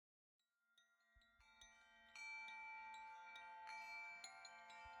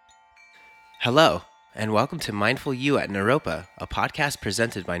Hello, and welcome to Mindful You at Naropa, a podcast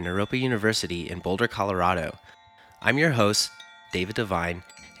presented by Naropa University in Boulder, Colorado. I'm your host, David Devine,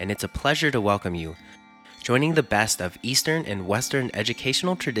 and it's a pleasure to welcome you. Joining the best of Eastern and Western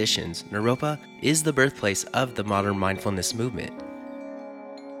educational traditions, Naropa is the birthplace of the modern mindfulness movement.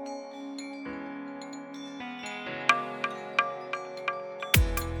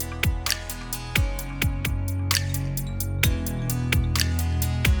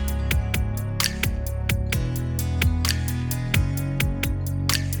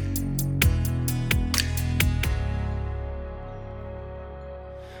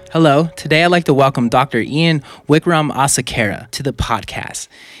 Hello, today I'd like to welcome Dr. Ian Wickram Asakara to the podcast.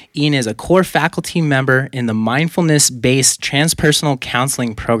 Ian is a core faculty member in the mindfulness-based transpersonal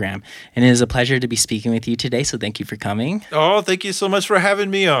counseling program, and it is a pleasure to be speaking with you today, so thank you for coming. Oh, thank you so much for having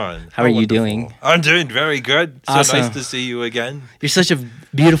me on. How are you doing? I'm doing very good. So Awesome. nice to see you again. You're such a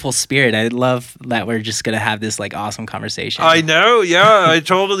beautiful spirit. I love that we're just going to have this awesome conversation. I know, yeah. I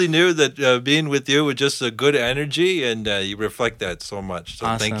totally knew that being with you was just a good energy, and you reflect that so much. So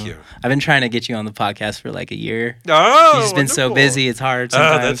Awesome. thank you. I've been trying to get you on the podcast for a year. Oh, You've just been so wonderful. busy, it's hard Oh,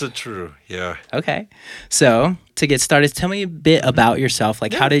 sometimes. that's true. Yeah. Okay. So, to get started, tell me a bit about yourself.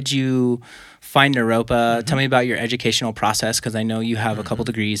 How did you find Naropa? Tell me about your educational process, because I know you have a couple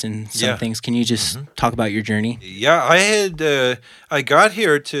degrees and some Yeah. things. Can you just talk about your journey? Yeah, I got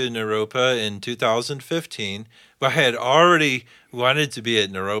here to Naropa in 2015, but I had already wanted to be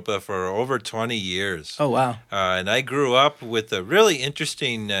at Naropa for over 20 years. Oh, wow. And I grew up with a really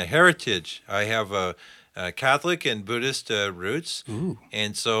interesting heritage. I have a Catholic and Buddhist roots. Ooh.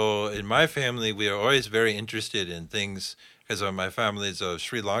 And so in my family, we are always very interested in things because my family is of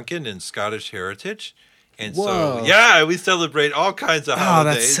Sri Lankan and Scottish heritage. And Whoa. so, yeah, we celebrate all kinds of Oh,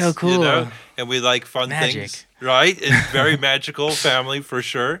 holidays. that's so cool. And we like fun Magic. things, right? And very magical family for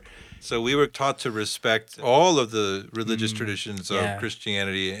sure. So we were taught to respect all of the religious traditions yeah. of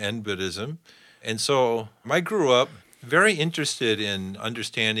Christianity and Buddhism. And so I grew up very interested in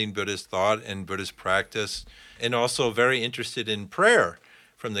understanding Buddhist thought and Buddhist practice, and also very interested in prayer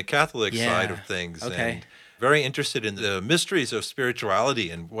from the Catholic Yeah. side of things. Okay. And very interested in the mysteries of spirituality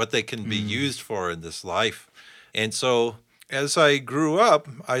and what they can be used for in this life. And so as I grew up,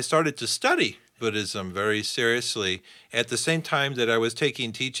 I started to study Buddhism very seriously. At the same time that I was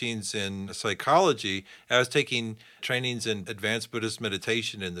taking teachings in psychology, I was taking trainings in advanced Buddhist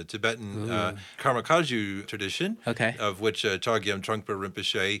meditation in the Tibetan Karma Kagyu tradition, Okay. of which Chogyam Trungpa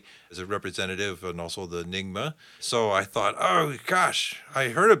Rinpoche is a representative, and also the Nyingma. So I thought, oh gosh, I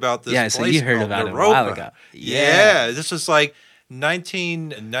heard about this Yeah, place so you heard called about it a Naropa. while ago. Yeah, this was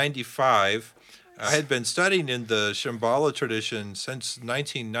 1995. I had been studying in the Shambhala tradition since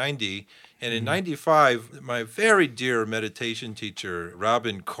 1990. And in 95, my very dear meditation teacher,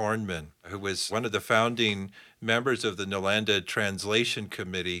 Robin Kornman, who was one of the founding members of the Nalanda Translation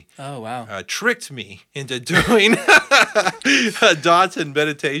Committee, Oh, wow. tricked me into doing a Dothan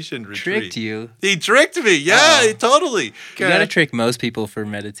meditation retreat. Tricked you. He tricked me. Yeah, Oh. totally. You got to trick most people for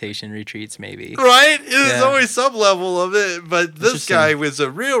meditation retreats, maybe. Right? There's Yeah. always some level of it, but this Interesting. guy was a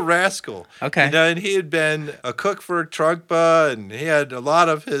real rascal. Okay. And he had been a cook for Trungpa, and he had a lot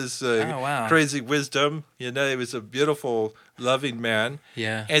of his wow. crazy wisdom. He was a beautiful, loving man.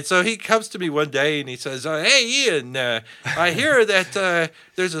 Yeah. And so he comes to me one day and he says, hey, Ian, I hear that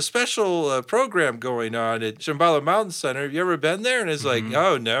there's a special program going on at Shambhala Mountain Center. Have you ever been there? And it's like,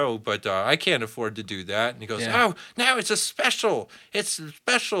 oh, no, but I can't afford to do that. And he goes, Yeah. oh, no, it's a special. It's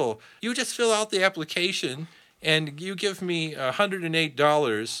special. You just fill out the application and you give me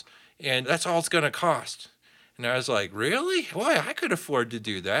 $108, and that's all it's going to cost. And I was like, really? Boy, I could afford to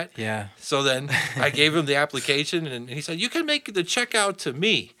do that. Yeah. So then I gave him the application, and he said, you can make the check out to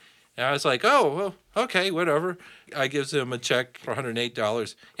me. And I was like, oh, well, okay, whatever. I gives him a check for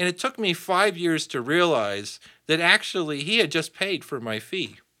 $108. And it took me 5 years to realize that actually he had just paid for my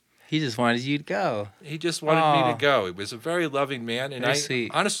fee. He just wanted you to go. He just wanted me Aw. to go. He was a very loving man, and Very I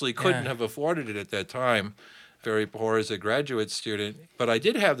sweet. honestly couldn't Yeah. have afforded it at that time. Very poor as a graduate student, but I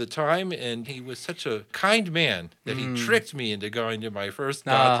did have the time, and he was such a kind man that he tricked me into going to my first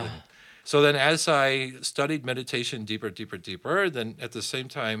Dothan. So then as I studied meditation deeper, then at the same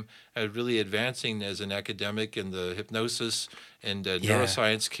time, I was really advancing as an academic in the hypnosis and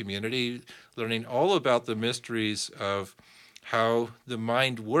neuroscience community, learning all about the mysteries of how the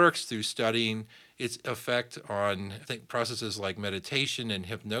mind works through studying its effect on, I think, processes like meditation and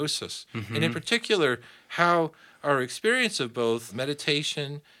hypnosis. And in particular, how our experience of both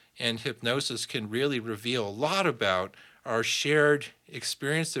meditation and hypnosis can really reveal a lot about our shared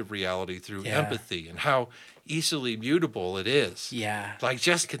experience of reality through empathy and how easily mutable it is. Yeah. Like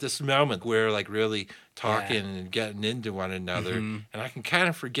just get this moment where like really talking and getting into one another, and I can kind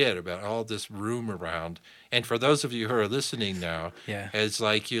of forget about all this room around. And for those of you who are listening now, it's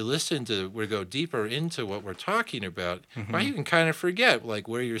like you listen to, we go deeper into what we're talking about, well, you can kind of forget like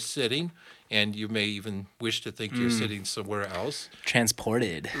where you're sitting, and you may even wish to think you're sitting somewhere else.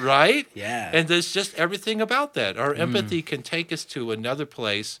 Transported. Right? Yeah. And there's just everything about that. Our empathy can take us to another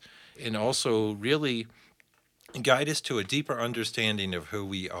place and also really guide us to a deeper understanding of who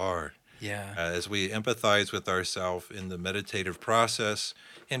we are. Yeah. As we empathize with ourselves in the meditative process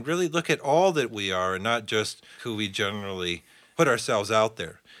and really look at all that we are and not just who we generally put ourselves out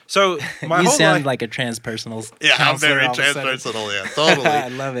there. So my you whole sound life, like a transpersonal. yeah, I'm very counselor all of a sudden. transpersonal. Yeah, totally. I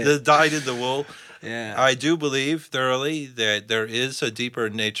love it. The dyed in the wool. Yeah. I do believe thoroughly that there is a deeper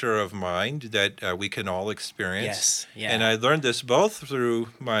nature of mind that we can all experience. Yes. Yeah. And I learned this both through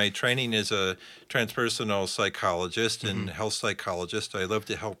my training as a transpersonal psychologist and health psychologist. I love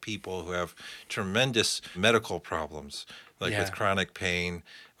to help people who have tremendous medical problems, like with chronic pain,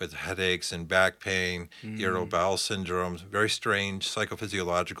 with headaches and back pain, irritable bowel syndromes, very strange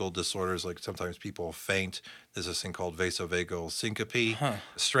psychophysiological disorders, like sometimes people faint. There's this thing called vasovagal syncope,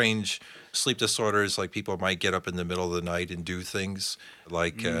 strange sleep disorders, like people might get up in the middle of the night and do things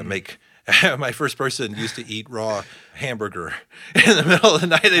like make... My first person used to eat raw hamburger. In the middle of the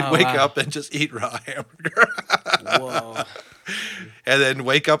night, they'd wake up and just eat raw hamburger. Whoa. And then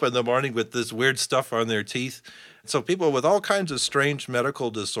wake up in the morning with this weird stuff on their teeth. So people with all kinds of strange medical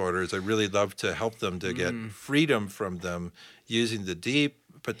disorders, I really love to help them to get freedom from them using the deep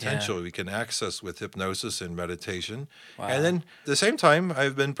potential we can access with hypnosis and meditation. Wow. And then at the same time,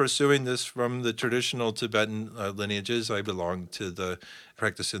 I've been pursuing this from the traditional Tibetan lineages. I belong to the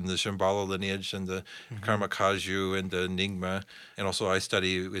practice in the Shambhala lineage and the Karma Kagyu and the Nyingma. And also I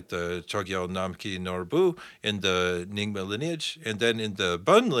study with the Chogyal Namki Norbu in the Nyingma lineage. And then in the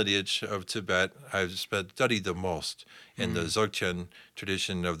Bon lineage of Tibet, I've studied the most in the Dzogchen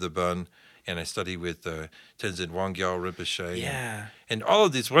tradition of the Bon. And I study with Tenzin Wangyal Rinpoche. Yeah. And all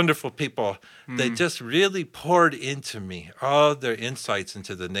of these wonderful people, they just really poured into me all their insights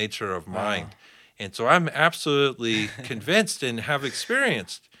into the nature of mind. And so I'm absolutely convinced and have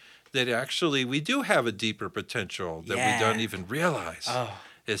experienced that actually we do have a deeper potential that we don't even realize.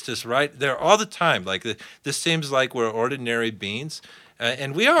 It's just right there all the time. Like this seems like we're ordinary beings.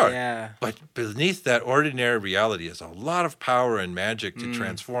 And we are. Yeah. But beneath that ordinary reality is a lot of power and magic to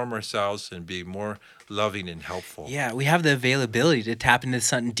transform ourselves and be more loving and helpful. Yeah, we have the availability to tap into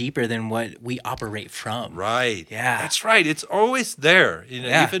something deeper than what we operate from. Right. Yeah. That's right. It's always there. You know,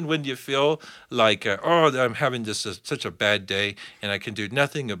 Yeah. even when you feel like, I'm having such a bad day and I can do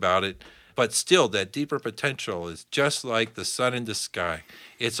nothing about it. But still, that deeper potential is just like the sun in the sky.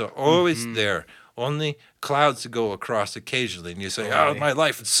 It's always there. Only clouds go across occasionally, and you say, "Oh, my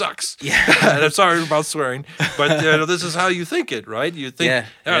life, it sucks." Yeah. And I'm sorry about swearing, but this is how you think it, right? You think,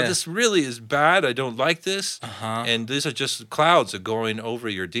 this really is bad. I don't like this, and these are just clouds that going over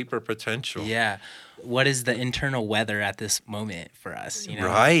your deeper potential. Yeah. What is the internal weather at this moment for us? You know?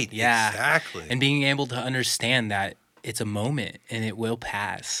 Right. Yeah. Exactly. And being able to understand that it's a moment and it will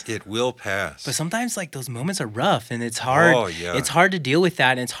pass. It will pass. But sometimes like those moments are rough and it's hard. Oh, yeah. It's hard to deal with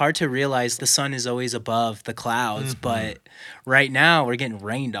that, and it's hard to realize the sun is always above the clouds. But right now we're getting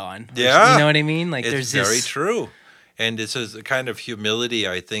rained on. Yeah. You know what I mean? Like It's there's very this true. And it's a kind of humility,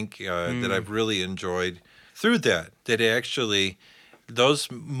 I think, that I've really enjoyed through that actually those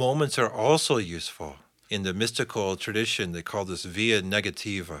moments are also useful. In the mystical tradition, they call this via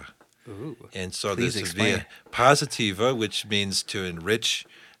negativa. Ooh. And so Please there's explain. via positiva, which means to enrich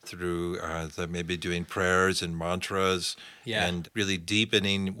through maybe doing prayers and mantras and really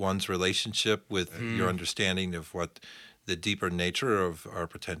deepening one's relationship with your understanding of what the deeper nature of our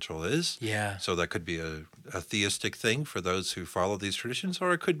potential is. Yeah. So that could be a theistic thing for those who follow these traditions,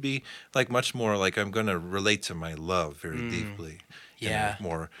 or it could be like much more like I'm going to relate to my love very deeply in a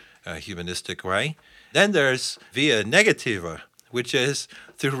more humanistic way. Then there's via negativa, which is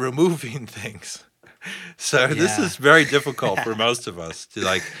through removing things. So this is very difficult for most of us to,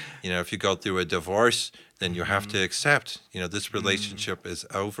 like, if you go through a divorce, then you have to accept, this relationship is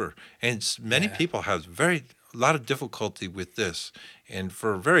over. And many people have a lot of difficulty with this, and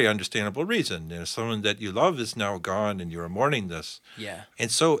for a very understandable reason. Someone that you love is now gone and you're mourning this. Yeah.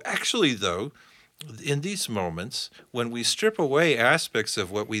 And so actually, though, in these moments, when we strip away aspects of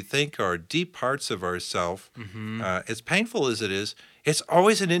what we think are deep parts of ourself, as painful as it is, it's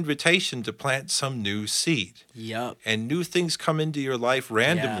always an invitation to plant some new seed. Yep. And new things come into your life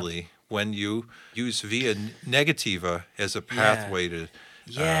randomly when you use via negativa as a pathway to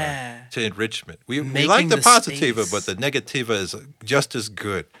enrichment. We like the positiva, but the negativa is just as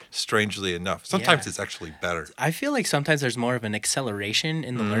good, strangely enough. Sometimes it's actually better. I feel like sometimes there's more of an acceleration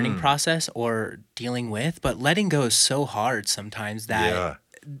in the learning process or dealing with, but letting go is so hard sometimes that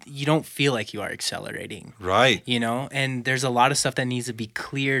you don't feel like you are accelerating. Right. You know, and there's a lot of stuff that needs to be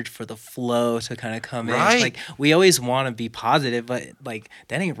cleared for the flow to kind of come in. Right. We always want to be positive, but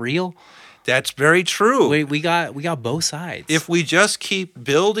that ain't real. That's very true. We got both sides. If we just keep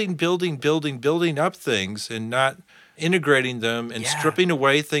building up things and not integrating them and stripping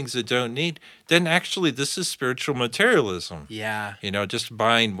away things that don't need, then actually this is spiritual materialism. Yeah. Just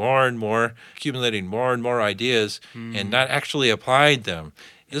buying more and more, accumulating more and more ideas and not actually applying them.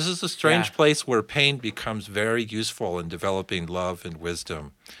 This is a strange place where pain becomes very useful in developing love and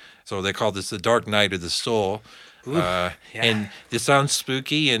wisdom. So they call this the dark night of the soul. And it sounds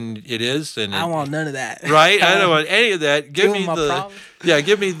spooky, and it is. And I want none of that. Right? I don't want any of that. Give me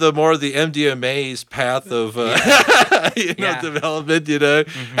the more of the MDMA's path of development.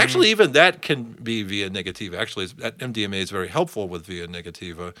 Actually, even that can be via negativa. Actually, that MDMA is very helpful with via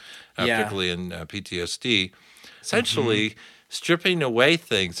negativa, particularly in PTSD. Essentially, stripping away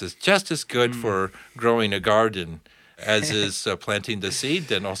things is just as good for growing a garden as is planting the seed.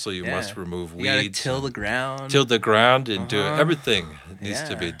 Then also you must remove weeds. You gotta till the ground. And do everything that needs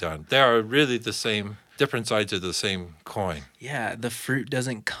to be done. They are really the same, different sides of the same coin. Yeah, the fruit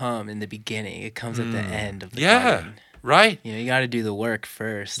doesn't come in the beginning. It comes at the end of the garden. Right. You got to do the work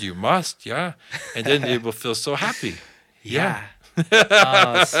first. You must, and then you will feel so happy. Yeah.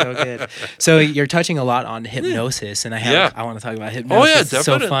 Oh, so good. So you're touching a lot on hypnosis, and I want to talk about hypnosis. Oh yeah, it's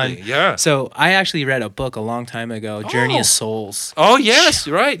definitely. so fun. Yeah. So I actually read a book a long time ago, Journey of Souls. Oh yes,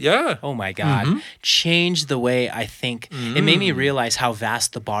 right. Yeah. Oh my God, changed the way I think. It made me realize how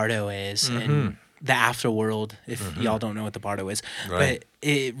vast the Bardo is and the afterworld. If y'all don't know what the Bardo is, but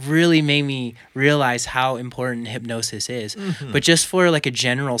it really made me realize how important hypnosis is. But just for a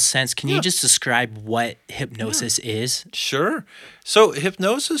general sense, can you just describe what hypnosis is? Sure. So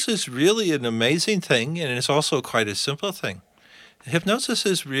hypnosis is really an amazing thing, and it's also quite a simple thing. Hypnosis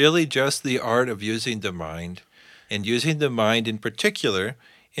is really just the art of using the mind, and using the mind in particular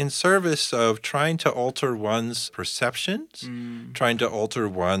in service of trying to alter one's perceptions, trying to alter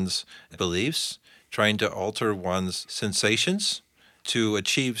one's beliefs, trying to alter one's sensations, to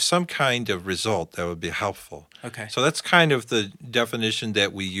achieve some kind of result that would be helpful. Okay. So that's kind of the definition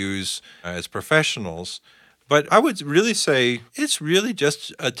that we use as professionals. But I would really say it's really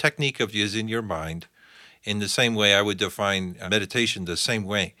just a technique of using your mind in the same way I would define meditation the same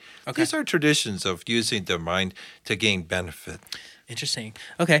way. Okay. These are traditions of using the mind to gain benefit. Interesting.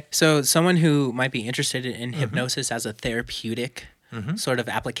 Okay. So someone who might be interested in hypnosis as a therapeutic sort of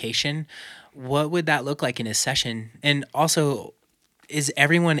application, what would that look like in a session? And also, is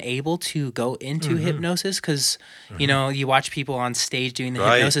everyone able to go into hypnosis? Because, you watch people on stage doing the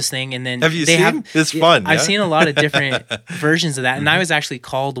hypnosis thing, and then have you seen? It's fun. I've seen a lot of different versions of that, and I was actually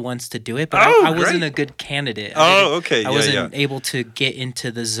called once to do it, but I wasn't a good candidate. Okay. I wasn't able to get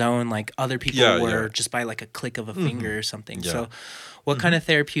into the zone like other people were just by a click of a finger or something. So what kind of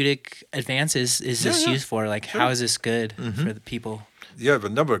therapeutic advances is this used for? How is this good for the people? You have a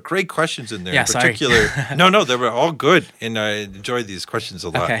number of great questions in there. Yeah, in particular, no, they were all good, and I enjoyed these questions a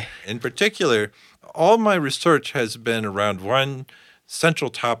lot. Okay. In particular, all my research has been around one central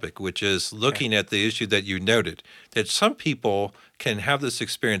topic, which is looking at the issue that you noted, that some people can have this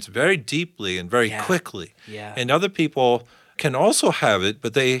experience very deeply and very quickly, and other people can also have it,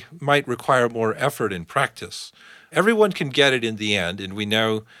 but they might require more effort and practice. Everyone can get it in the end, and we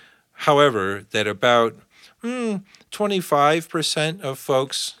know, however, that about 25% of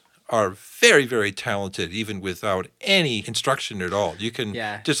folks are very, very talented, even without any instruction at all. You can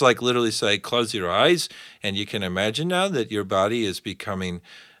just literally say, close your eyes, and you can imagine now that your body is becoming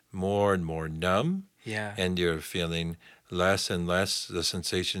more and more numb, and you're feeling less and less the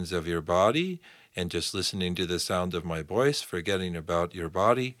sensations of your body, and just listening to the sound of my voice, forgetting about your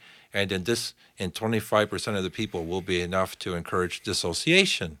body. And in 25% of the people will be enough to encourage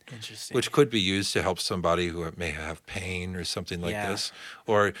dissociation, which could be used to help somebody who may have pain or something like this,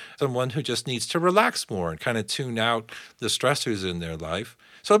 or someone who just needs to relax more and kind of tune out the stressors in their life.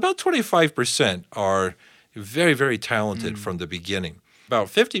 So about 25% are very, very talented from the beginning. About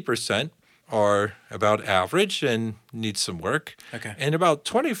 50% are about average and need some work. Okay. And about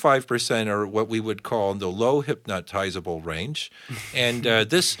 25% are what we would call in the low hypnotizable range. And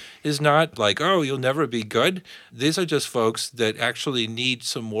this is not like, you'll never be good. These are just folks that actually need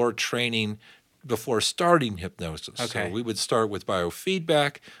some more training before starting hypnosis. Okay. So we would start with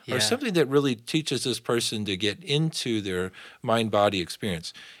biofeedback Yeah. or something that really teaches this person to get into their mind-body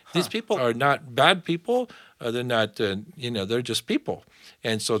experience. These people are not bad people. They're not, they're just people.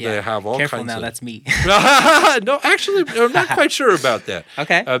 And so they have all Careful kinds now, of... that's me. No, actually, I'm not quite sure about that.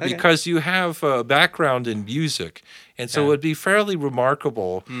 Okay. Because you have a background in music. And so it would be fairly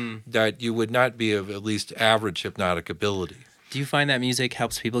remarkable that you would not be of at least average hypnotic ability. Do you find that music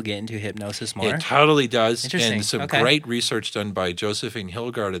helps people get into hypnosis more? It totally does. Interesting. And some great research done by Josephine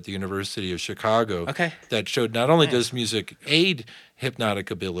Hilgard at the University of Chicago that showed not only does music aid hypnotic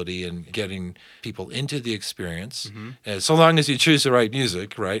ability and getting people into the experience, so long as you choose the right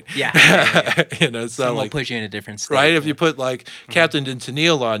music, right? Yeah. It's not Someone like... will put you in a different state. Right, if you put like Captain and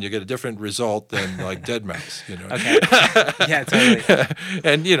Tennille on, you get a different result than like Deadmau5, Okay. Yeah, totally.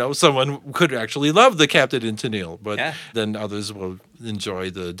 And, someone could actually love the Captain and Tennille, but then others will enjoy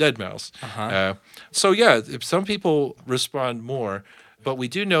the Deadmau5. So, if some people respond more, but we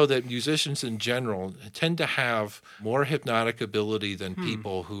do know that musicians in general tend to have more hypnotic ability than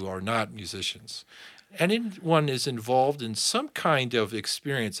people who are not musicians. Anyone is involved in some kind of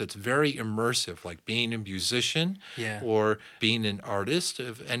experience that's very immersive, like being a musician or being an artist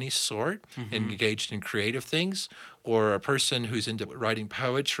of any sort, engaged in creative things, or a person who's into writing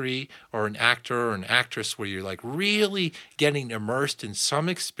poetry, or an actor or an actress where you're like really getting immersed in some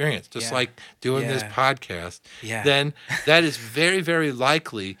experience, just like doing this podcast, then that is very, very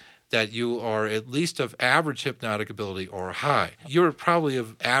likely that you are at least of average hypnotic ability or high. You're probably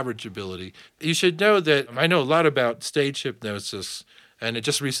of average ability. You should know that I know a lot about stage hypnosis, and I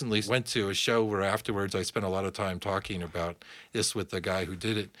just recently went to a show where afterwards I spent a lot of time talking about this with the guy who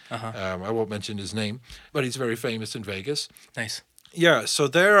did it. I won't mention his name, but he's very famous in Vegas. Nice. Yeah, so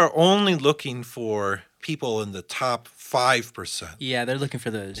they're only looking for people in the top 5%. Yeah, they're looking for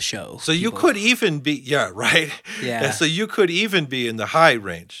the show. So you could even be, right? Yeah. And so you could even be in the high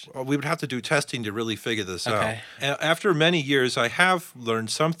range. We would have to do testing to really figure this out. And after many years, I have learned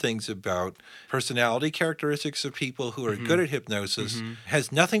some things about personality characteristics of people who are good at hypnosis.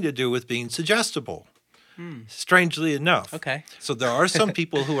 Has nothing to do with being suggestible. Strangely enough. So there are some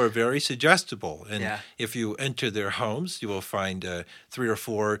people who are very suggestible. And if you enter their homes, you will find 3 or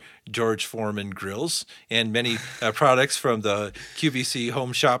 4 George Foreman grills and many products from the QVC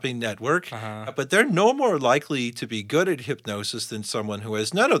Home Shopping Network. But they're no more likely to be good at hypnosis than someone who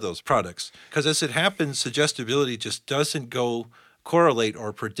has none of those products. Because as it happens, suggestibility just doesn't correlate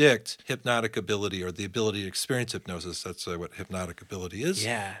or predict hypnotic ability or the ability to experience hypnosis. That's what hypnotic ability is.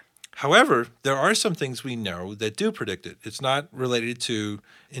 However, there are some things we know that do predict it. It's not related to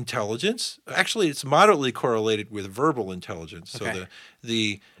intelligence. Actually, it's moderately correlated with verbal intelligence. So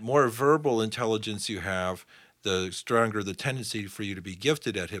the more verbal intelligence you have, the stronger the tendency for you to be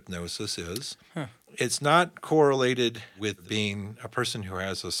gifted at hypnosis is. It's not correlated with being a person who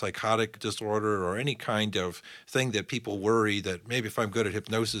has a psychotic disorder or any kind of thing that people worry that maybe if I'm good at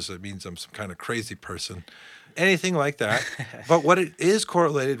hypnosis, it means I'm some kind of crazy person. Anything like that. But what it is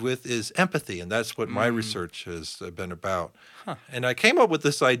correlated with is empathy, and that's what my research has been about. And I came up with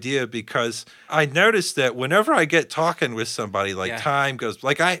this idea because I noticed that whenever I get talking with somebody, like time goes,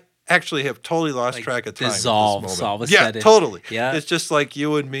 like I actually have totally lost track of time. Dissolve, solve a sudden. Totally. Yeah. It's just like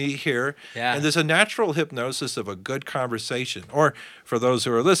you and me here. And there's a natural hypnosis of a good conversation. Or for those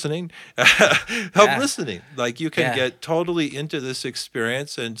who are listening, of listening. Like you can get totally into this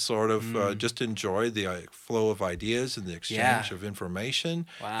experience and sort of just enjoy the flow of ideas and the exchange of information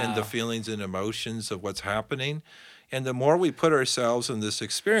and the feelings and emotions of what's happening. And the more we put ourselves in this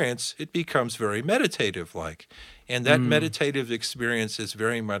experience, it becomes very meditative-like. And that meditative experience is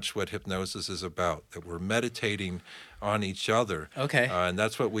very much what hypnosis is about, that we're meditating on each other. And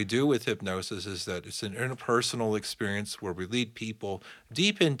that's what we do with hypnosis, is that it's an interpersonal experience where we lead people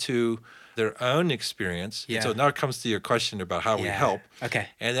deep into their own experience. And so now it comes to your question about how we help.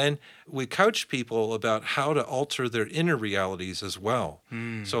 And then we coach people about how to alter their inner realities as well.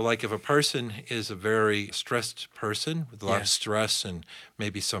 So like if a person is a very stressed person with a lot of stress and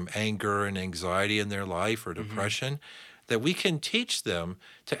maybe some anger and anxiety in their life or depression, that we can teach them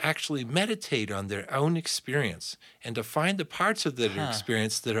to actually meditate on their own experience and to find the parts of their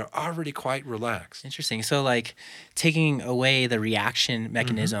experience that are already quite relaxed. Interesting. So like taking away the reaction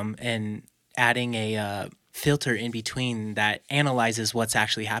mechanism and adding a filter in between that analyzes what's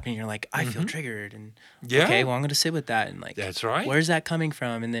actually happening. You're like, I feel triggered, and okay, well, I'm going to sit with that, and like, that's right. Where's that coming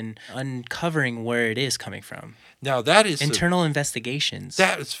from? And then uncovering where it is coming from. Now that is internal investigations.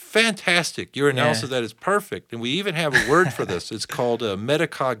 That is fantastic. Your analysis of that is perfect, and we even have a word for this. It's called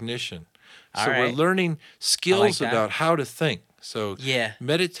metacognition. So we're learning skills about how to think. So Yeah.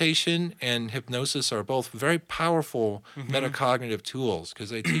 meditation and hypnosis are both very powerful metacognitive tools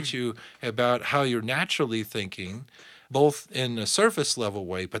because they teach you about how you're naturally thinking, both in a surface level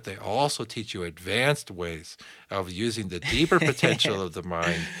way, but they also teach you advanced ways of using the deeper potential of the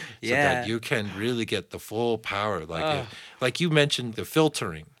mind so that you can really get the full power. Like you mentioned, the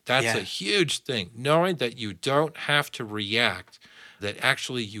filtering. That's a huge thing. Knowing that you don't have to react, that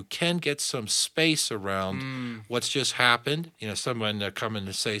actually you can get some space around what's just happened. Someone coming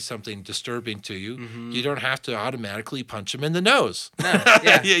to say something disturbing to you. You don't have to automatically punch them in the nose. No,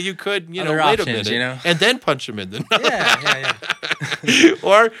 yeah. You could, Other wait options, a minute and then punch them in the nose. Yeah.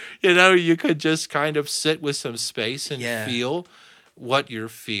 Or, you could just kind of sit with some space and feel what you're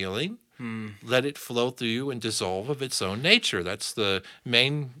feeling. Let it flow through you and dissolve of its own nature. That's the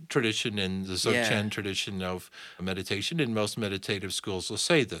main tradition in the Dzogchen tradition of meditation. And most meditative schools will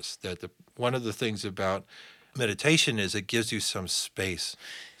say this, that one of the things about meditation is it gives you some space.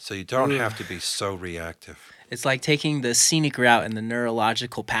 So you don't have to be so reactive. It's like taking the scenic route in the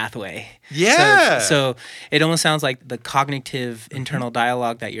neurological pathway. Yeah. So it almost sounds like the cognitive internal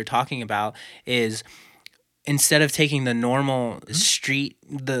dialogue that you're talking about is, instead of taking the normal street,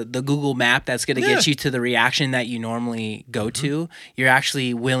 the Google map that's going to get you to the reaction that you normally go to, you're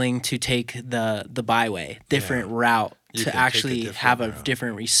actually willing to take the byway, different route to actually have a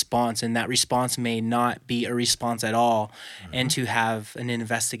different response. And that response may not be a response at all, and to have an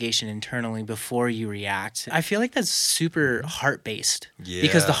investigation internally before you react. I feel like that's super heart-based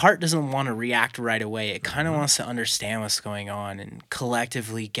because the heart doesn't want to react right away. It kind of wants to understand what's going on and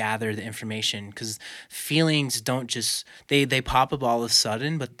collectively gather the information, because feelings don't just, they pop up all of a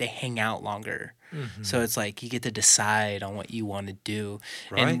sudden, but they hang out longer. So it's like you get to decide on what you want to do.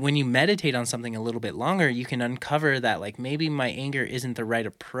 Right. And when you meditate on something a little bit longer, you can uncover that, like, maybe my anger isn't the right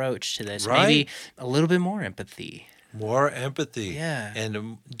approach to this. Right. Maybe a little bit more empathy. More empathy. Yeah.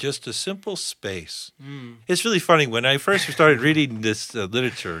 And just a simple space. It's really funny. When I first started reading this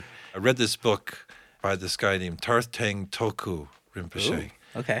literature, I read this book by this guy named Tarthang Toku Rinpoche.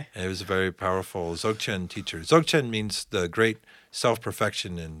 Ooh, okay. And it was a very powerful Dzogchen teacher. Dzogchen means the great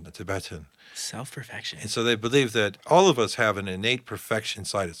self-perfection in Tibetan. Self-perfection. And so they believe that all of us have an innate perfection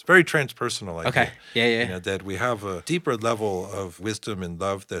side. It's very transpersonal idea. Okay. Yeah. That we have a deeper level of wisdom and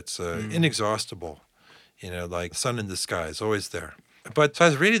love that's inexhaustible. Like sun in the sky is always there. But so I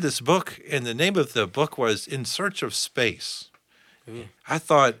was reading this book, and the name of the book was In Search of Space. Ooh. I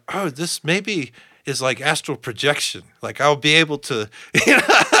thought, this maybe is like astral projection. Like I'll be able to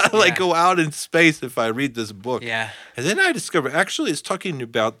go out in space if I read this book. Yeah. And then I discovered actually it's talking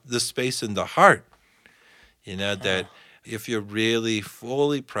about the space in the heart. That if you're really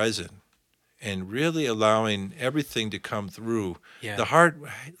fully present and really allowing everything to come through, the heart,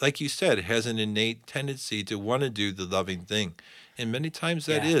 like you said, has an innate tendency to want to do the loving thing. And many times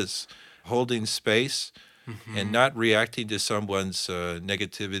that is holding space, and not reacting to someone's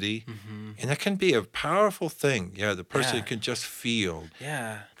negativity. And that can be a powerful thing. The person can just feel.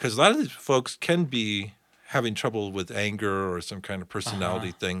 Yeah. Because a lot of these folks can be having trouble with anger or some kind of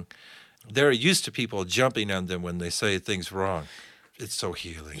personality thing. They're used to people jumping on them when they say things wrong. It's so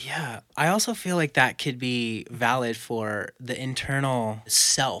healing. Yeah. I also feel like that could be valid for the internal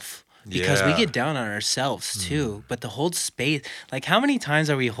self. Because we get down on ourselves too, but to hold space, like how many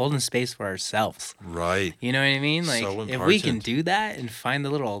times are we holding space for ourselves? Right. You know what I mean? Like So if we can do that and find the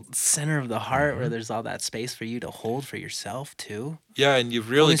little center of the heart where there's all that space for you to hold for yourself too. Yeah, and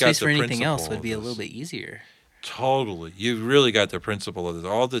you've really got space the for principle anything else would of be a this. little bit easier. Totally. You've really got the principle of it.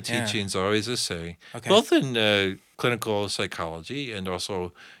 All the teachings always the same, both in clinical psychology and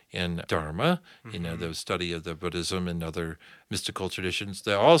also in Dharma, the study of the Buddhism and other mystical traditions.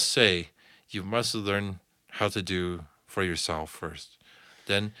 They all say you must learn how to do for yourself first.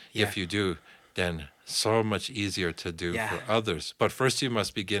 Then if you do, then so much easier to do for others. But first you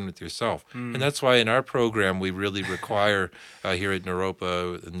must begin with yourself. And that's why in our program we really require, here at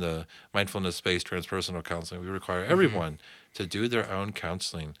Naropa, in the mindfulness-based transpersonal counseling, we require everyone to do their own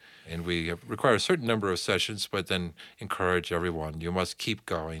counseling. And we require a certain number of sessions, but then encourage everyone. You must keep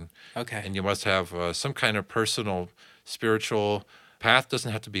going. Okay. And you must have some kind of personal, spiritual path.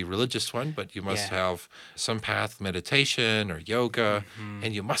 Doesn't have to be a religious one, but you must have some path, meditation or yoga,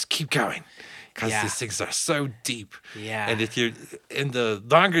 and you must keep going. Because these things are so deep. Yeah. And the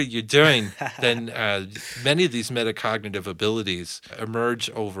longer you're doing, then many of these metacognitive abilities emerge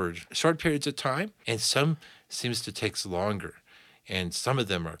over short periods of time, and some seems to take longer. And some of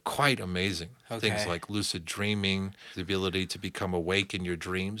them are quite amazing. Things like lucid dreaming, the ability to become awake in your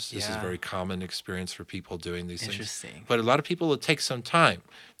dreams. This is a very common experience for people doing these things. But a lot of people, it takes some time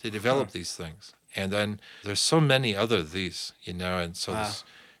to develop these things. And then there's so many other of these, and so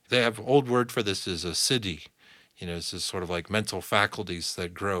they have old word for this is a siddhi. It's just sort of like mental faculties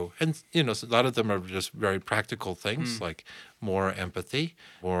that grow. And, a lot of them are just very practical things like more empathy,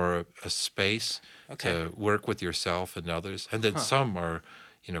 more a space to work with yourself and others. And then some are,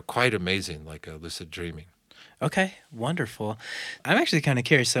 quite amazing, like a lucid dreaming. Okay, wonderful. I'm actually kind of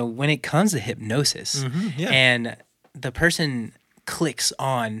curious. So when it comes to hypnosis and the person clicks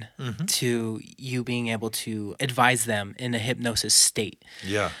on to you being able to advise them in a hypnosis state.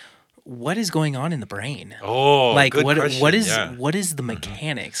 Yeah. What is going on in the brain? Oh, like good question. what is the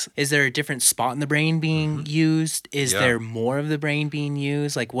mechanics? Is there a different spot in the brain being used? Is there more of the brain being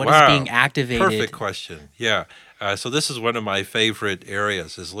used? Like what is being activated? Perfect question. Yeah. So this is one of my favorite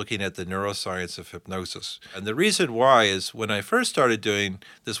areas, is looking at the neuroscience of hypnosis. And the reason why is when I first started doing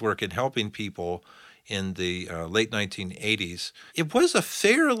this work and helping people in the late 1980s, it was a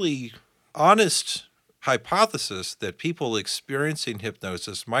fairly honest hypothesis that people experiencing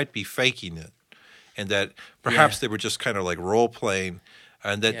hypnosis might be faking it, and that perhaps they were just kind of like role-playing,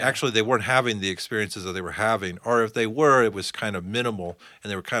 and that actually they weren't having the experiences that they were having, or if they were, it was kind of minimal,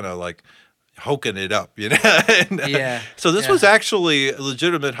 and they were kind of like hoking it up, and, so this was actually a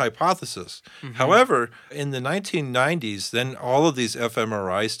legitimate hypothesis. However, in the 1990s, then all of these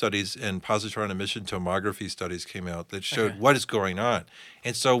fMRI studies and positron emission tomography studies came out that showed what is going on.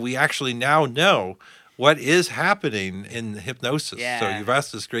 And so we actually now know what is happening in hypnosis. So you've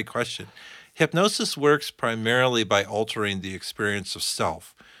asked this great question. Hypnosis works primarily by altering the experience of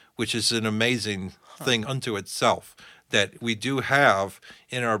self, which is an amazing thing unto itself. That we do have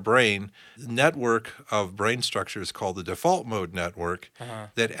in our brain a network of brain structures called the default mode network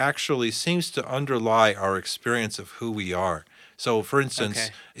that actually seems to underlie our experience of who we are. So, for instance,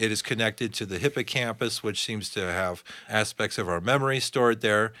 it is connected to the hippocampus, which seems to have aspects of our memory stored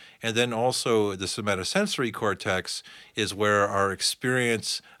there. And then also the somatosensory cortex is where our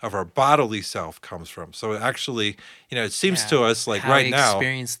experience of our bodily self comes from. So actually, it seems to us like how right now.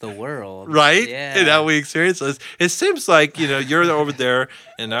 Experience the world. Right? Yeah. And how we experience this. It seems like, you're over there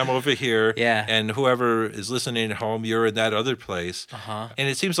and I'm over here. Yeah. And whoever is listening at home, you're in that other place. And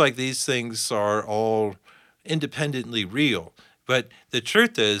it seems like these things are all independently real. But the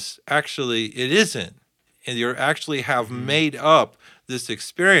truth is, actually, it isn't. And you actually have made up this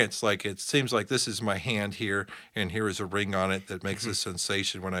experience. Like it seems like this is my hand here, and here is a ring on it that makes a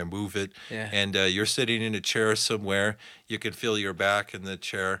sensation when I move it. And you're sitting in a chair somewhere. You can feel your back in the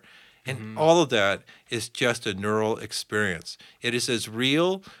chair. And all of that is just a neural experience. It is as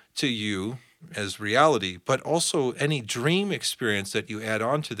real to you as reality, but also any dream experience that you add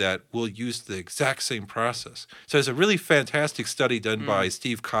on to that will use the exact same process. So there's a really fantastic study done by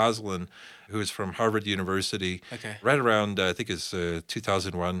Steve Coslin, who is from Harvard University, right around, I think it's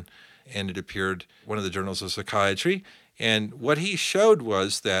 2001, and it appeared in one of the journals of psychiatry. And what he showed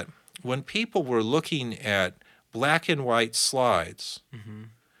was that when people were looking at black and white slides,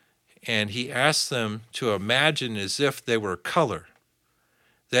 and he asked them to imagine as if they were color,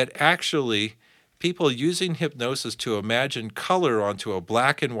 that actually people using hypnosis to imagine color onto a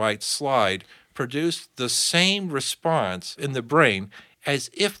black and white slide produced the same response in the brain as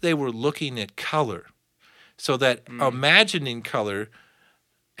if they were looking at color. So that imagining color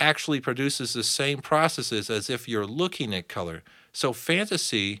actually produces the same processes as if you're looking at color. So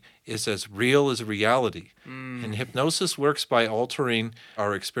fantasy is as real as reality. And hypnosis works by altering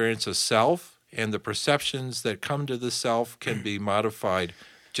our experience of self, and the perceptions that come to the self can be modified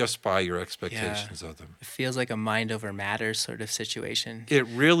just by your expectations of them. It feels like a mind over matter sort of situation. It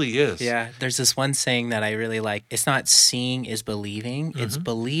really is. Yeah. There's this one saying that I really like. It's not seeing is believing. It's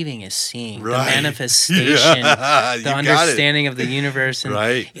believing is seeing. Right. The manifestation, the understanding of the universe. And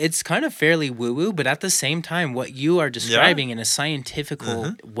it's kind of fairly woo-woo, but at the same time, what you are describing in a scientific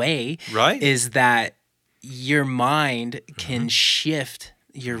way is that your mind can shift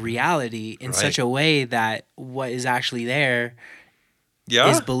your reality in such a way that what is actually there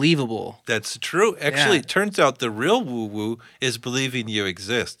is believable. That's true. Actually, it turns out the real woo-woo is believing you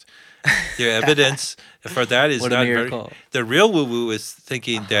exist. The evidence for that is what not a miracle. very... The real woo-woo is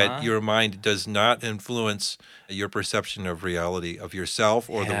thinking that your mind does not influence your perception of reality, of yourself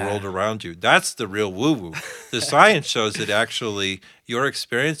or the world around you. That's the real woo-woo. The science shows that actually your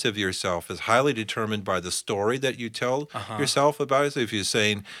experience of yourself is highly determined by the story that you tell yourself about it. So if you're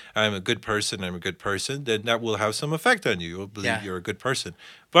saying, I'm a good person, then that will have some effect on you. You'll believe you're a good person.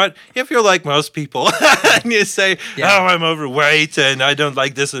 But if you're like most people and you say, oh, I'm overweight and I don't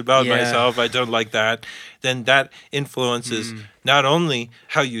like this about myself, I don't like that, then that influences not only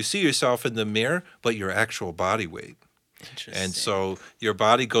how you see yourself in the mirror, but your actual body weight. And so your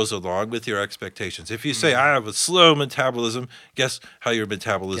body goes along with your expectations. If you say, I have a slow metabolism, guess how your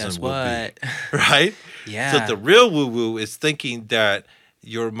metabolism will be. Right? Yeah. So the real woo-woo is thinking that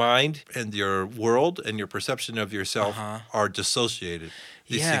your mind and your world and your perception of yourself are dissociated.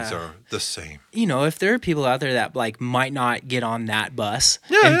 These things are the same. You know, if there are people out there that like might not get on that bus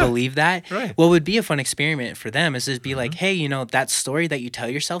and believe that, what would be a fun experiment for them is just be like, hey, you know, that story that you tell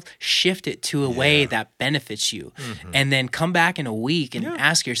yourself, shift it to a way that benefits you. And then come back in a week and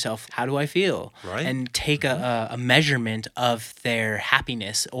ask yourself, how do I feel? And take a measurement of their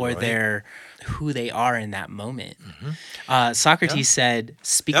happiness or their who they are in that moment. Socrates said,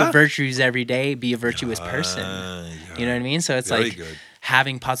 speak of virtues every day, be a virtuous person. You know what I mean? So it's Very like good.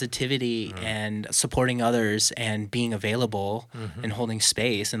 Having positivity and supporting others and being available and holding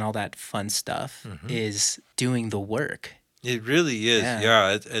space and all that fun stuff is doing the work. It really is.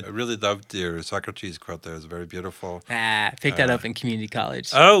 Yeah. I really loved your Socrates quote there. It was very beautiful. Picked that up in community college.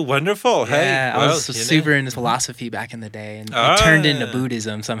 Oh, wonderful. Yeah, I was super into philosophy back in the day, and it turned into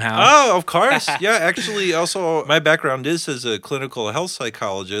Buddhism somehow. Oh, of course. Yeah, actually, also, my background is as a clinical health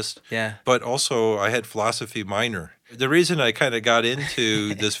psychologist. Yeah. But also, I had philosophy minor. The reason I kind of got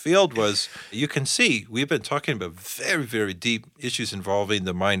into this field was, you can see, we've been talking about very, very deep issues involving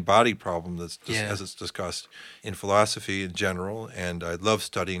the mind-body problem as it's discussed in philosophy in general. And I love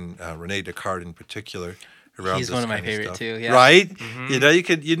studying René Descartes in particular. He's one of my favorite too, right?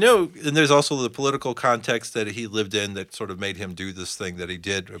 And there's also the political context that he lived in that sort of made him do this thing that he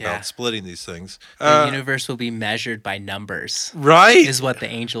did about splitting these things. The universe will be measured by numbers, right? Is what the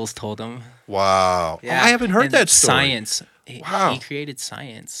angels told him. Wow. I haven't heard that story. Science. Wow. He created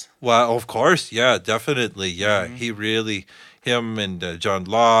science. Well, of course. Yeah, definitely. Yeah, he really, him and John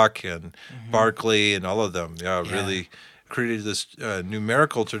Locke and Berkeley and all of them, really created this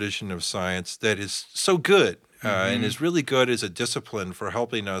numerical tradition of science that is so good and is really good as a discipline for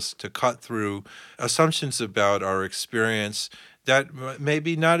helping us to cut through assumptions about our experience that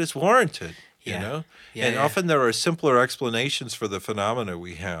maybe not as warranted, you know? And often there are simpler explanations for the phenomena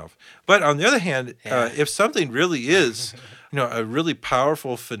we have. But on the other hand, if something really is a really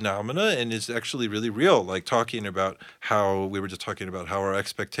powerful phenomena and is actually really real, like talking about how we were just talking about how our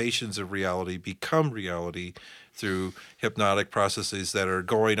expectations of reality become reality through hypnotic processes that are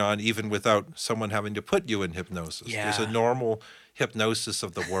going on even without someone having to put you in hypnosis. There's a normal hypnosis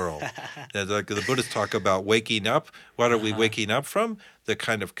of the world. Like the Buddhists talk about waking up. What are we waking up from? The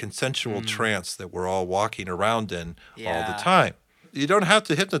kind of consensual trance that we're all walking around in all the time. You don't have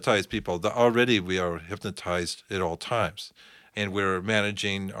to hypnotize people. Already we are hypnotized at all times. And we're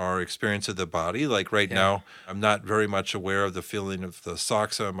managing our experience of the body. Like right now, I'm not very much aware of the feeling of the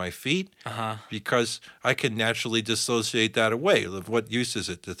socks on my feet because I can naturally dissociate that away. What use is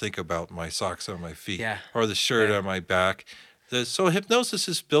it to think about my socks on my feet or the shirt on my back? So hypnosis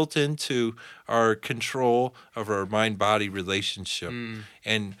is built into our control of our mind-body relationship.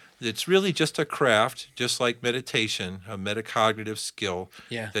 And it's really just a craft, just like meditation, a metacognitive skill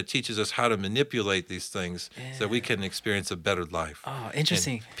that teaches us how to manipulate these things so that we can experience a better life. Oh,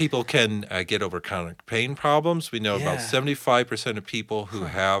 interesting. And people can get over chronic pain problems. We know about 75% of people who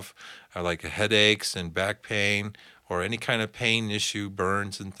have like headaches and back pain or any kind of pain issue,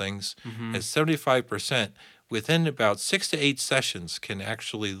 burns and things, and 75% within about 6 to 8 sessions can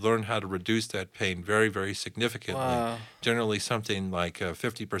actually learn how to reduce that pain very, very significantly. Wow. Generally something like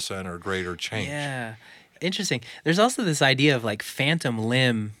 50% or greater change. Yeah. Interesting. There's also this idea of like phantom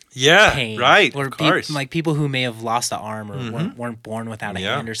limb pain. Right, or of course. Like people who may have lost an arm or weren't born without a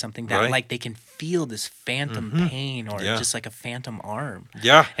hand or something that like they can feel this phantom pain or just like a phantom arm.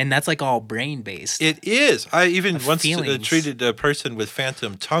 Yeah. And that's like all brain based. It is. I even once treated a person with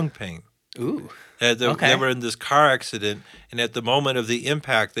phantom tongue pain. Ooh. They were in this car accident, and at the moment of the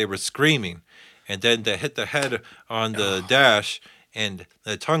impact, they were screaming. And then they hit the head on the dash, and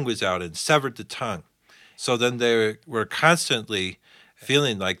the tongue was out and severed the tongue. So then they were constantly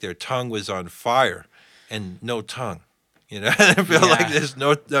feeling like their tongue was on fire and no tongue. You know, I feel like there's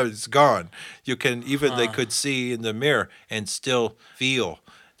no, it's gone. You can they could see in the mirror and still feel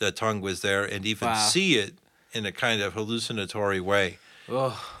the tongue was there and even see it in a kind of hallucinatory way.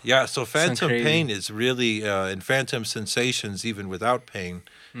 Oh, yeah, so phantom pain is really, and phantom sensations, even without pain,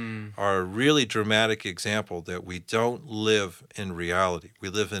 are a really dramatic example that we don't live in reality. We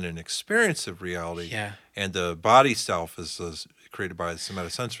live in an experience of reality, and the body self is created by the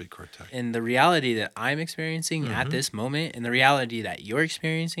somatosensory cortex. And the reality that I'm experiencing at this moment and the reality that you're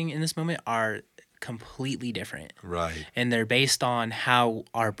experiencing in this moment are completely different. Right. And they're based on how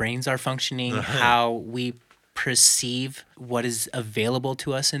our brains are functioning, how we perceive what is available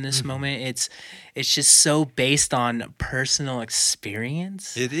to us in this moment. It's just so based on personal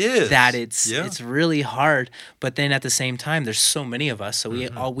experience. It is that it's really hard. But then at the same time, there's so many of us, so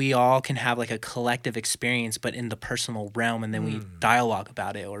we all can have like a collective experience, but in the personal realm, and then we dialogue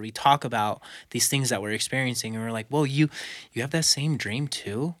about it, or we talk about these things that we're experiencing, and we're like, well, you have that same dream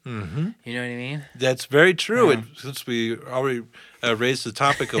too. You know what I mean? That's very true. And since we already raised the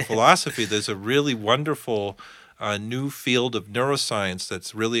topic of philosophy, there's a really wonderful new field of neuroscience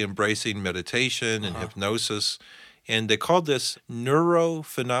that's really embracing meditation and hypnosis. And they call this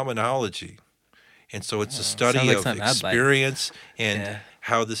neurophenomenology. And so it's a study of experience and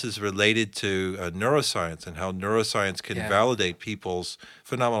how this is related to neuroscience, and how neuroscience can validate people's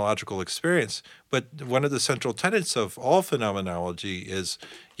phenomenological experience. But one of the central tenets of all phenomenology is,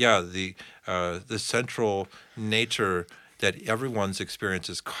 the central nature that everyone's experience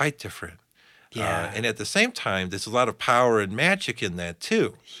is quite different. And at the same time, there's a lot of power and magic in that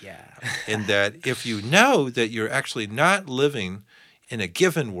too. In that if you know that you're actually not living in a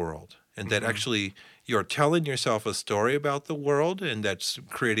given world, and that actually you're telling yourself a story about the world, and that's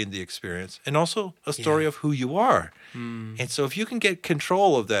creating the experience, and also a story of who you are. And so if you can get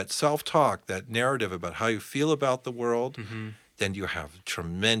control of that self-talk, that narrative about how you feel about the world, then you have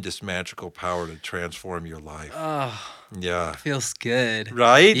tremendous magical power to transform your life. Feels good.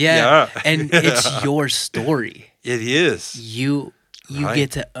 Right? And it's your story. It is. You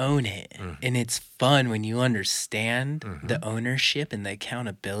get to own it. And it's fun when you understand the ownership and the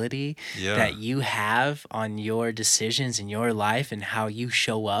accountability that you have on your decisions in your life and how you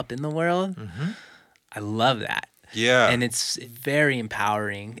show up in the world. I love that. And it's very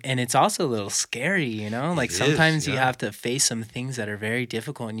empowering. And it's also a little scary, you know? Like sometimes you have to face some things that are very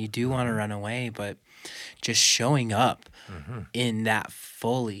difficult, and you do want to run away, but just showing up in that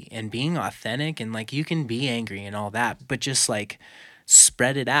fully and being authentic, and like you can be angry and all that, but just like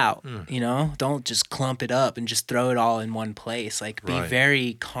spread it out, you know? Don't just clump it up and just throw it all in one place. Like be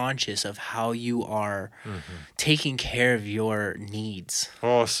very conscious of how you are taking care of your needs.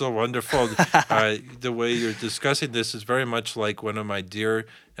 Oh, so wonderful. The way you're discussing this is very much like one of my dear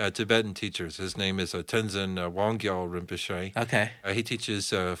Tibetan teachers. His name is Tenzin Wangyal Rinpoche. Okay. He teaches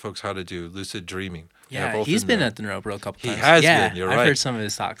folks how to do lucid dreaming. Yeah, he's been at the Neuropro a couple times. He has been, you're right. I've heard some of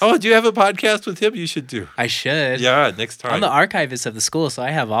his talks. Oh, do you have a podcast with him? You should do. I should. Yeah, next time. I'm the archivist of the school, so I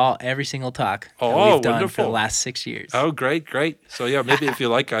have every single talk that we've done for the last 6 years. Oh, great. So yeah, maybe if you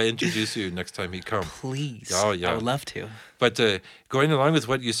like, I introduce you next time he comes. Please. Oh, yeah. I would love to. But going along with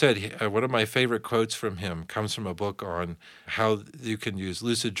what you said, one of my favorite quotes from him comes from a book on how you can use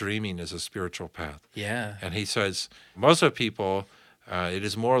lucid dreaming as a spiritual path. Yeah. And he says, most of people, it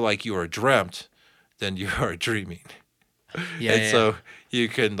is more like you are dreamt than you are dreaming. So you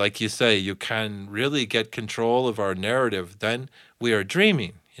can, like you say, you can really get control of our narrative. Then we are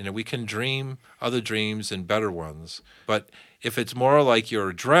dreaming. You know, we can dream other dreams and better ones. But if it's more like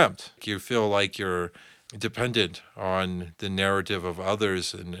you're dreamt, you feel like you're dependent on the narrative of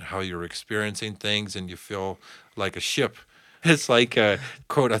others and how you're experiencing things, and you feel like a ship. It's like a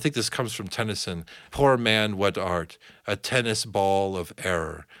quote, I think this comes from Tennyson, "Poor man, what art? A tennis ball of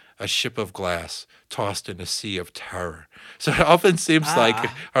error, a ship of glass tossed in a sea of terror." So it often seems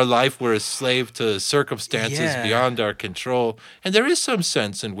like our life, we're a slave to circumstances beyond our control. And there is some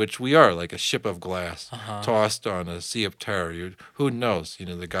sense in which we are like a ship of glass tossed on a sea of terror. Who knows? You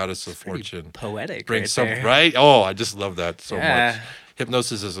know, the goddess of fortune. Poetic. Brings right? Oh, I just love that so much.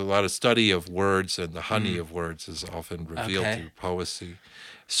 Hypnosis is a lot of study of words, and the honey of words is often revealed through poesy.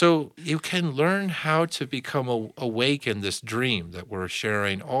 So you can learn how to become awake in this dream that we're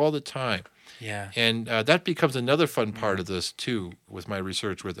sharing all the time. Yeah. And that becomes another fun part of this, too, with my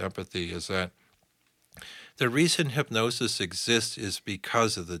research with empathy, is that the reason hypnosis exists is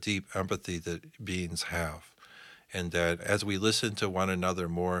because of the deep empathy that beings have. And that as we listen to one another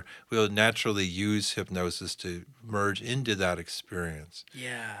more, we'll naturally use hypnosis to merge into that experience.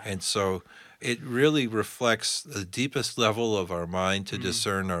 Yeah. And so it really reflects the deepest level of our mind to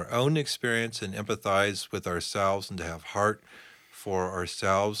discern our own experience and empathize with ourselves, and to have heart for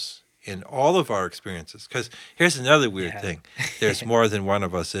ourselves in all of our experiences. Because here's another weird thing. There's more than one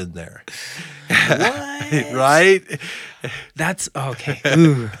of us in there. What? Right? That's okay.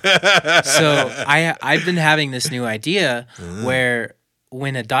 Ooh. So I've been having this new idea where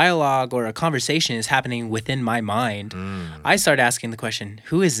when a dialogue or a conversation is happening within my mind, I start asking the question,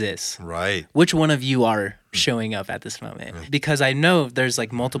 who is this? Right. Which one of you are showing up at this moment? Because I know there's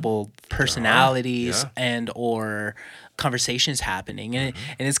like multiple personalities and or conversations happening, and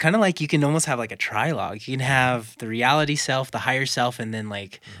and it's kind of like you can almost have like a trilogue. You can have the reality self, the higher self, and then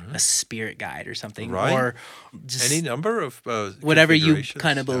like a spirit guide or something, or just any number of whatever you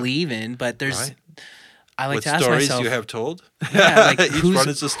kind of believe in. But there's I like what to ask stories myself, you have told. Yeah, like each one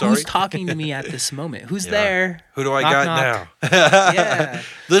is a story. Who's talking to me at this moment? Who's there? Who do I knock, got knock. now? Yeah,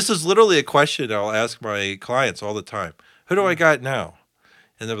 this is literally a question I'll ask my clients all the time. Who do I got now?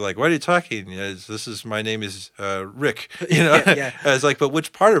 And they're like, "What are you talking? My name is Rick." You know, I was like, "But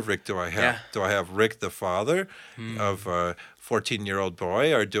which part of Rick do I have? Do I have Rick the father of a 14-year-old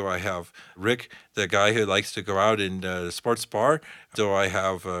boy, or do I have Rick the guy who likes to go out in a sports bar? Do I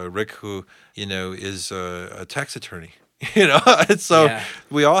have Rick who is a tax attorney?" And so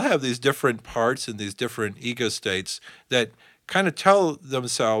we all have these different parts and these different ego states that kind of tell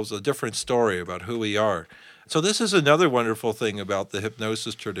themselves a different story about who we are. So this is another wonderful thing about the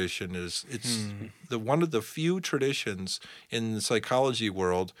hypnosis tradition is it's one of the few traditions in the psychology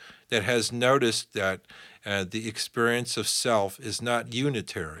world that has noticed that the experience of self is not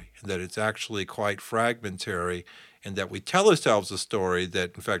unitary, that it's actually quite fragmentary, and that we tell ourselves a story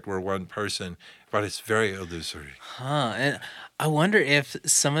that, in fact, we're one person, but it's very illusory. And I wonder if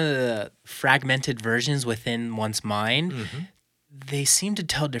some of the fragmented versions within one's mind, they seem to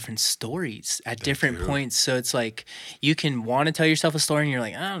tell different stories at different points. So it's like you can want to tell yourself a story and you're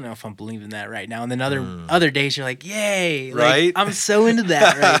like, I don't know if I'm believing that right now. And then other days you're like, yay, like, I'm so into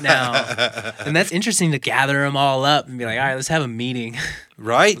that right now. And that's interesting to gather them all up and be like, all right, let's have a meeting.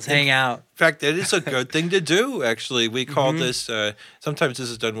 Right. Let's hang out. In fact, it is a good thing to do, actually. We call this, sometimes this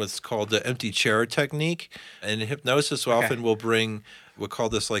is done what's called the empty chair technique. And in hypnosis, often we'll call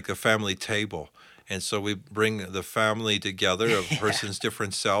this like a family table. And so we bring the family together of a person's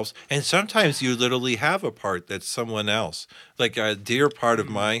different selves. And sometimes you literally have a part that's someone else. Like a dear part of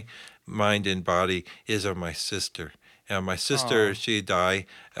my mind and body is of my sister. And my sister, she died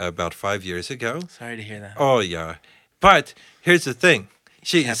about 5 years ago. Sorry to hear that. Oh, yeah. But here's the thing.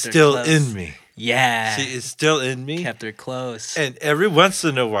 She is still in me. Yeah. She is still in me. Kept her close. And every once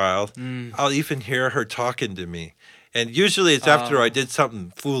in a while, I'll even hear her talking to me. And usually it's after I did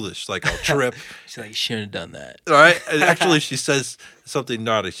something foolish, like I'll trip. She's like, you shouldn't have done that. All right? And actually, she says something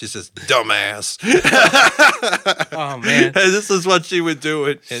naughty. She says, dumbass. Oh, man. And this is what she would do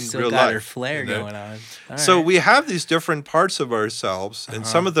in Still real got life. her flair going on. So we have these different parts of ourselves, and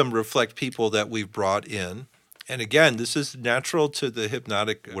some of them reflect people that we've brought in. And again, this is natural to the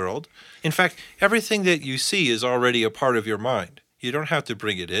hypnotic world. In fact, everything that you see is already a part of your mind. You don't have to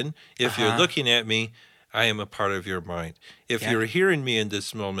bring it in. If you're looking at me, I am a part of your mind. If you're hearing me in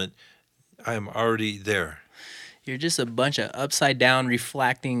this moment, I am already there. You're just a bunch of upside down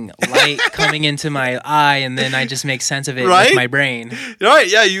reflecting light coming into my eye, and then I just make sense of it with my brain.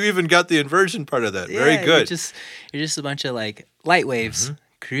 Right, yeah, you even got the inversion part of that. Very good. You're just a bunch of like light waves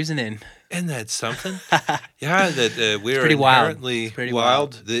cruising in. Isn't that something? Yeah, that we are pretty inherently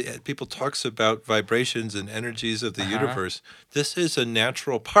wild. People talks about vibrations and energies of the universe. This is a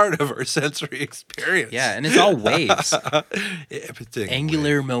natural part of our sensory experience. Yeah, and it's all waves. Everything.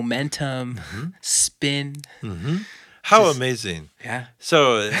 Angular momentum, spin. How amazing. Yeah.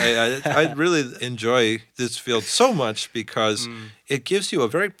 So I really enjoy this field so much because it gives you a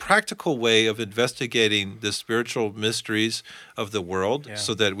very practical way of investigating the spiritual mysteries of the world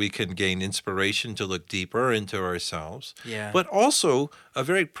so that we can gain inspiration to look deeper into ourselves. Yeah. But also a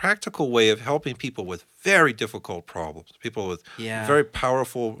very practical way of helping people with very difficult problems, people with very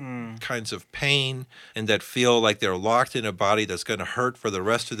powerful kinds of pain and that feel like they're locked in a body that's going to hurt for the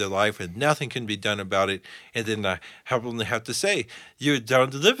rest of their life and nothing can be done about it. And then I only have to say, you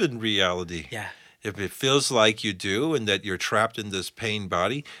don't live in reality. Yeah. If it feels like you do and that you're trapped in this pain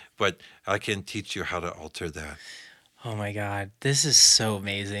body, but I can teach you how to alter that. Oh my God, this is so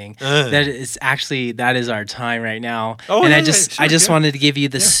amazing. That is our time right now. And I just wanted to give you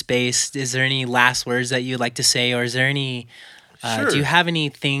the space. Is there any last words that you'd like to say, or is there any? Do you have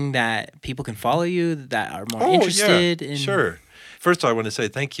anything that people can follow you that are more interested in? Sure. First, I want to say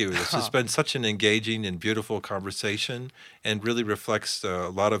thank you. This has been such an engaging and beautiful conversation and really reflects a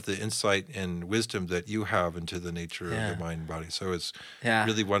lot of the insight and wisdom that you have into the nature of the mind and body. So it's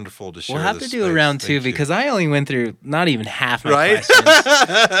really wonderful to share this. We'll have to do a round two because I only went through not even half my questions.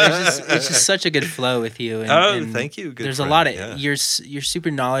 It's just such a good flow with you. And thank you. There's a lot of you're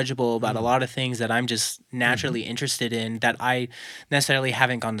super knowledgeable about a lot of things that I'm just naturally interested in that I necessarily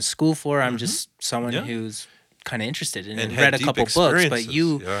haven't gone to school for. I'm just someone who's kind of interested in and read a couple books, but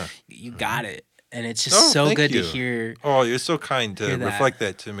you got it. And it's just so good to hear. Oh, you're so kind to reflect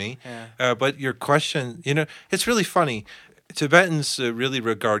that to me. Yeah. But your question, it's really funny. Tibetans really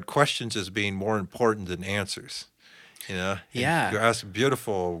regard questions as being more important than answers. You ask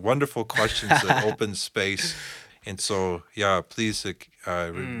beautiful, wonderful questions that open space. And so, please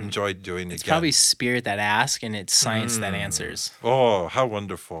enjoy doing it again. It's probably spirit that asks, and it's science that answers. Oh, how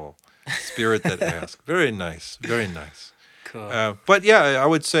wonderful. Spirit that asks. Very nice. Very nice. Cool. But I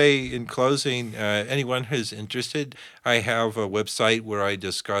would say in closing, anyone who's interested, I have a website where I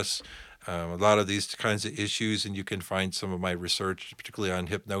discuss a lot of these kinds of issues, and you can find some of my research, particularly on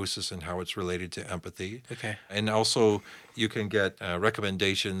hypnosis and how it's related to empathy. Okay. And also, you can get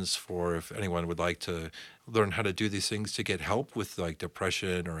recommendations for if anyone would like to learn how to do these things to get help with like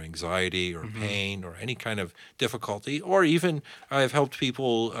depression or anxiety or pain or any kind of difficulty. Or even I've helped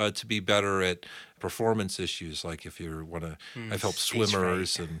people to be better at performance issues, like if you want to, I've helped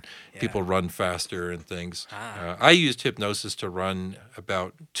swimmers and people run faster and things. I used hypnosis to run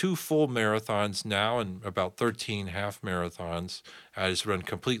about 2 full marathons now and about 13 half marathons. I just run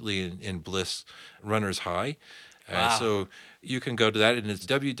completely in bliss, runner's high. So you can go to that, and it's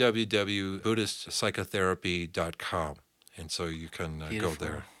www.buddhistpsychotherapy.com. And so you can go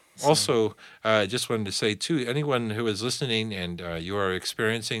there. Also, I just wanted to say, too, anyone who is listening and you are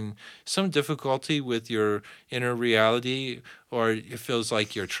experiencing some difficulty with your inner reality, or it feels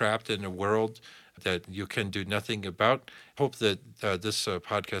like you're trapped in a world that you can do nothing about, hope that this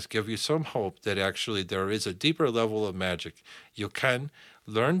podcast gives you some hope that actually there is a deeper level of magic. You can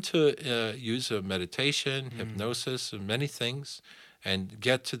learn to use a meditation, hypnosis, and many things, and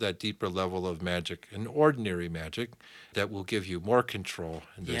get to that deeper level of magic, an ordinary magic that will give you more control.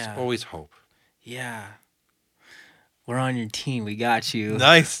 And there's always hope. Yeah. We're on your team. We got you.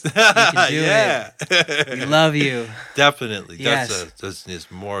 Nice. You can do it. We love you. Definitely. Yes.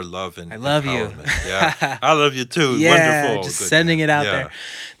 That's more love and I love empowerment. you. Yeah. I love you too. Yeah, Wonderful. just Good sending man. it out there.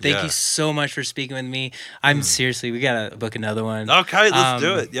 Thank you so much for speaking with me. I'm seriously, we got to book another one. Okay, let's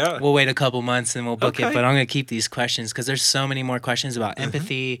do it. Yeah. We'll wait a couple months and we'll book it, but I'm going to keep these questions because there's so many more questions about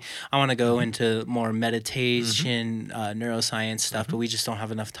empathy. I want to go into more meditation, neuroscience stuff, but we just don't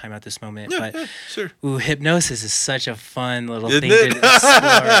have enough time at this moment. But sure. Hypnosis is such a fun little thing to explore.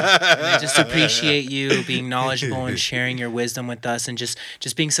 And I just appreciate you being knowledgeable and sharing your wisdom with us, and just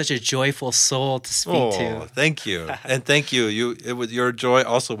being such a joyful soul to speak to. Thank you. And thank you. Your joy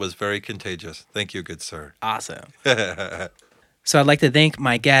also was very contagious. Thank you, good sir. Awesome. So I'd like to thank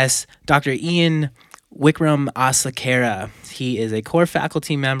my guest, Dr. Ian Wickram Asakara. He is a core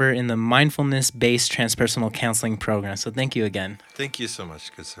faculty member in the mindfulness-based transpersonal counseling program. So thank you again. Thank you so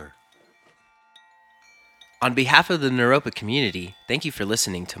much, good sir. On behalf of the Naropa community, thank you for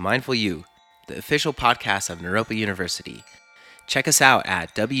listening to Mindful You, the official podcast of Naropa University. Check us out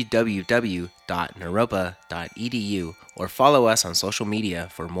at www.naropa.edu or follow us on social media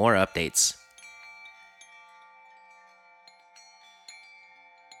for more updates.